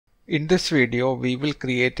In this video, we will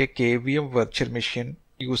create a KVM virtual machine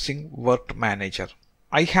using Virt Manager.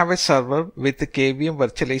 I have a server with KVM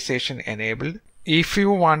virtualization enabled. If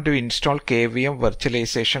you want to install KVM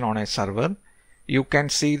virtualization on a server, you can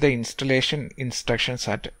see the installation instructions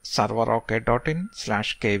at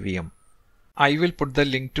serverok.in/kvm. I will put the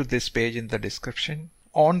link to this page in the description.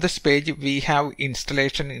 On this page, we have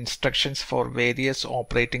installation instructions for various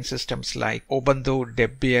operating systems like Ubuntu,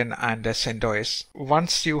 Debian, and CentOS.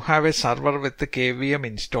 Once you have a server with the KVM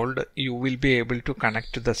installed, you will be able to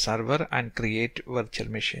connect to the server and create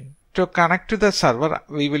virtual machine. To connect to the server,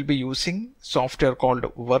 we will be using software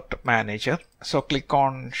called Virt Manager. So click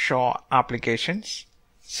on Show Applications,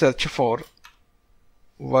 search for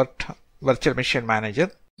Virt Virtual Machine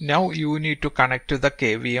Manager. Now you need to connect to the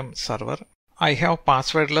KVM server. I have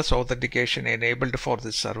passwordless authentication enabled for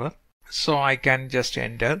this server, so I can just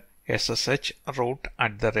enter SSH root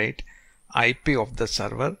 @IP of the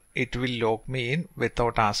server. It will log me in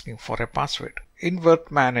without asking for a password. In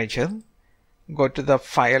Virt Manager, go to the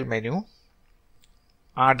File menu,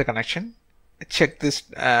 Add Connection, check this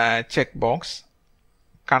checkbox,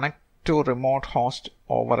 connect to remote host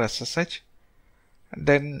over SSH,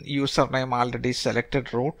 then username already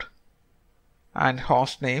selected root, and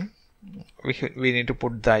host name. We need to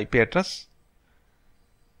put the IP address.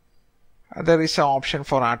 There is an option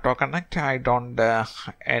for auto connect. I don't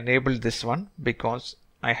enable this one because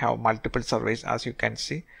I have multiple surveys. As you can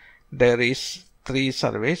see, there is 3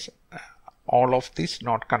 surveys, all of these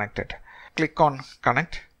not connected. Click on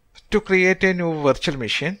connect. To create a new virtual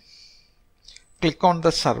machine, click on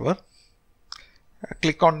the server,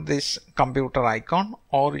 click on this computer icon,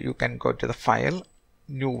 or you can go to the file,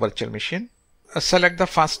 new virtual machine. Select the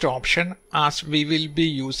first option, as we will be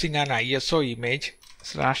using an ISO image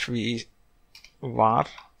 /v var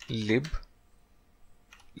lib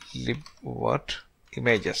virt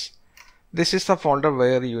images. This is the folder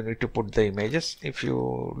where you need to put the images. If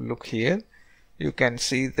you look here, you can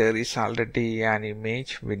see there is already an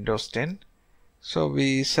image Windows 10. So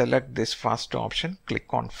we select this first option,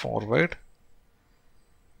 click on forward,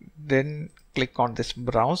 then click on this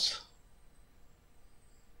browse.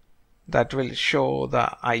 That will show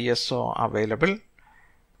the ISO available.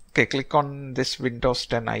 Okay, click on this Windows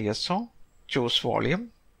 10 ISO, choose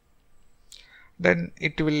volume. Then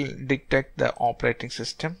it will detect the operating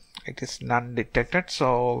system. It is none detected,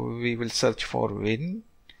 so we will search for Win,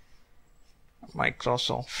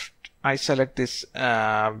 Microsoft. I select this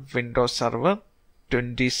Windows Server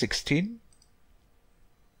 2016,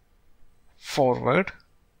 forward.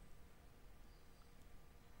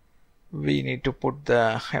 We need to put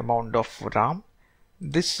the amount of RAM.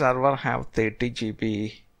 This server have 30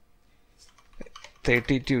 GB,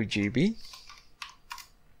 32 GB.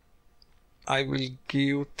 I will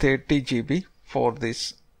give 30 GB for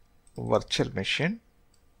this virtual machine.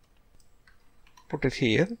 Put it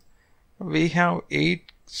here. We have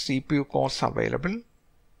 8 CPU cores available.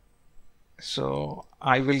 So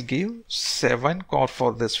I will give 7 core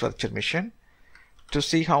for this virtual machine. To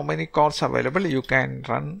see how many cores available, you can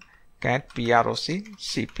run cat proc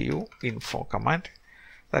CPU info command.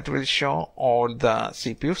 That will show all the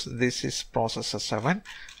CPUs. This is processor 7.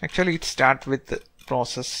 Actually, it starts with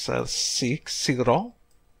processor 0.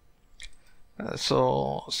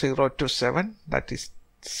 So 0 to 7, that is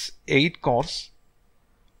 8 cores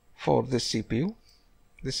for this CPU.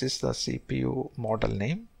 This is the CPU model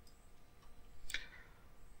name.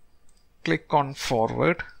 Click on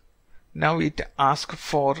forward. Now it asks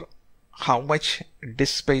for how much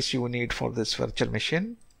disk space you need for this virtual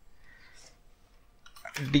machine.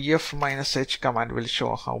 df-h command will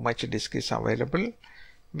show how much disk is available.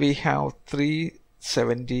 We have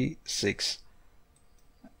 376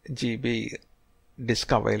 GB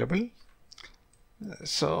disk available.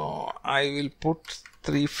 So I will put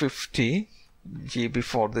 350 GB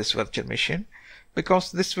for this virtual machine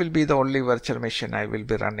because this will be the only virtual machine I will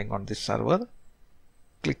be running on this server.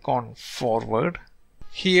 Click on forward.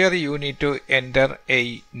 Here you need to enter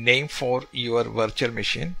a name for your virtual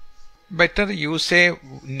machine. Better use a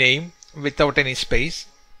name without any space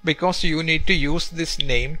because you need to use this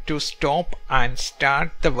name to stop and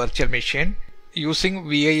start the virtual machine using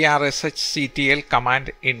virshctl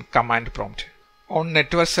command in command prompt. On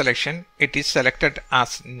network selection, it is selected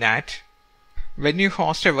as NAT. When you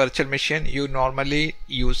host a virtual machine, you normally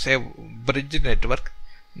use a bridge network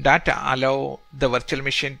that allow the virtual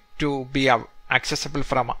machine to be accessible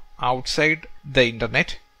from outside the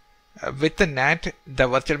internet. With the NAT, the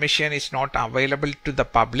virtual machine is not available to the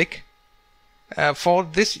public. For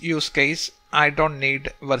this use case, I don't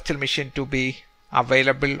need virtual machine to be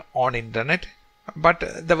available on internet.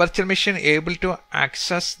 but the virtual machine able to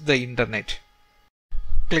access the internet.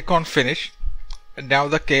 Click on finish. Now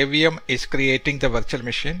the KVM is creating the virtual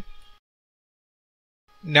machine.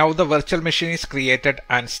 Now the virtual machine is created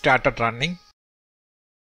and started running.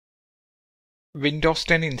 Windows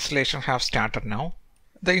 10 installation have started now.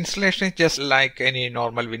 The installation is just like any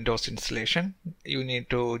normal Windows installation. You need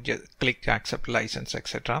to just click accept license,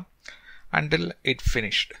 etc. until it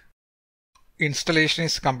finished. Installation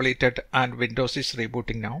is completed and Windows is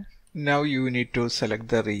rebooting now. Now you need to select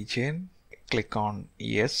the region. Click on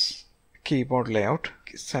yes. Keyboard layout.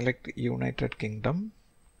 Select United Kingdom.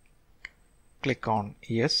 Click on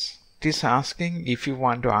yes. It is asking if you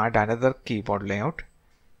want to add another keyboard layout.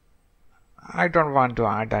 I don't want to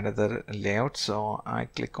add another layout, so I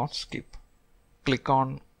click on skip. Click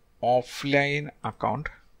on offline account.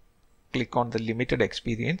 Click on the limited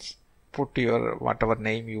experience. Put your whatever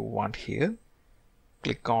name you want here.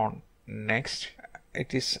 Click on next.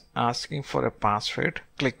 It is asking for a password.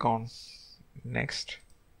 Click on next.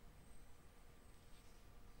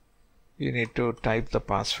 You need to type the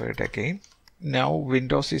password again. Now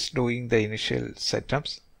Windows is doing the initial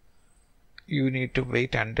setups. You need to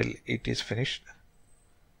wait until it is finished.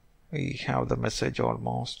 We have the message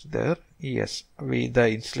almost there. Yes, the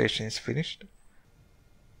installation is finished.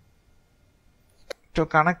 To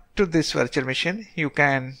connect to this virtual machine, you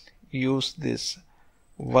can use this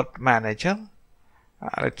Virt manager.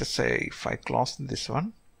 Let us say if I close this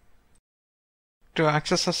one. To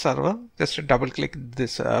access a server, just double click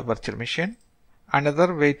this virtual machine.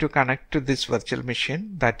 Another way to connect to this virtual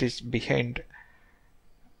machine that is behind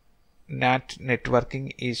NAT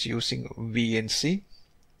networking is using VNC.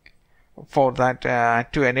 For that,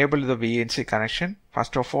 to enable the VNC connection,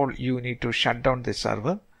 first of all you need to shut down the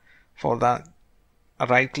server. For that,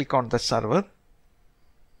 right click on the server.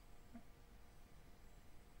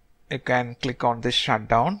 You can click on this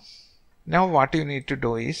shutdown. Now what you need to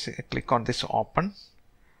do is click on this open.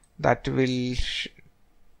 That will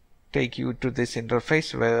take you to this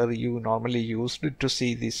interface where you normally used to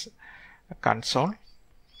see this console.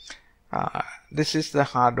 This is the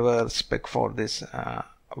hardware spec for this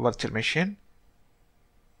virtual machine.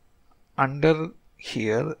 Under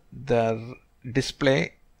here, the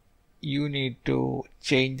display, you need to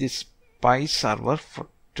change this PI server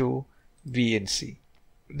to VNC.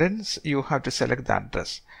 Then you have to select the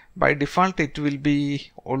address. By default, it will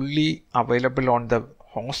be only available on the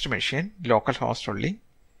host machine, local host only.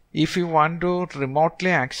 If you want to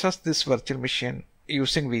remotely access this virtual machine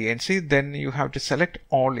using VNC, then you have to select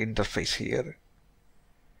all interface here.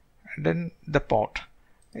 Then the port.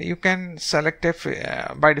 You can select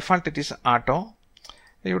by default it is auto.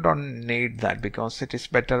 You don't need that because it is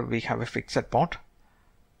better we have a fixed port.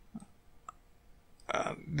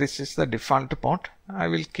 This is the default port. I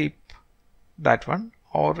will keep that one,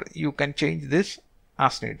 or you can change this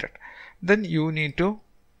as needed. Then you need to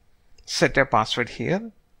set a password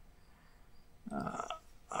here.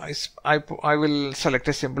 I will select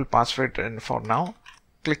a simple password and for now.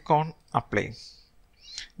 Click on apply.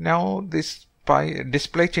 Now this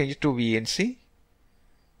display changed to VNC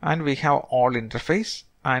and we have all interface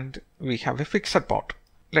and we have a fixed port.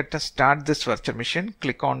 Let us start this virtual machine.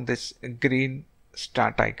 Click on this green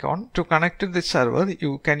start icon. To connect to the server,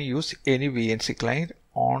 you can use any VNC client.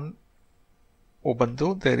 On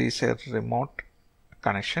Ubuntu there is a remote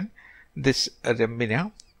connection. This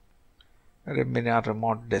Remina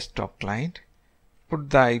remote desktop client. Put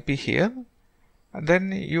the IP here.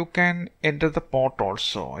 Then you can enter the port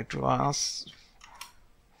also. It was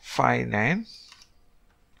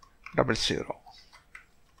 5900.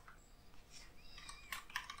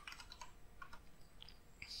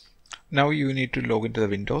 Now you need to log into the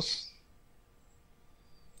Windows.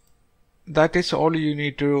 That is all you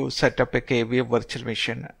need to set up a KVM virtual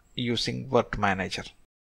machine using Virt Manager.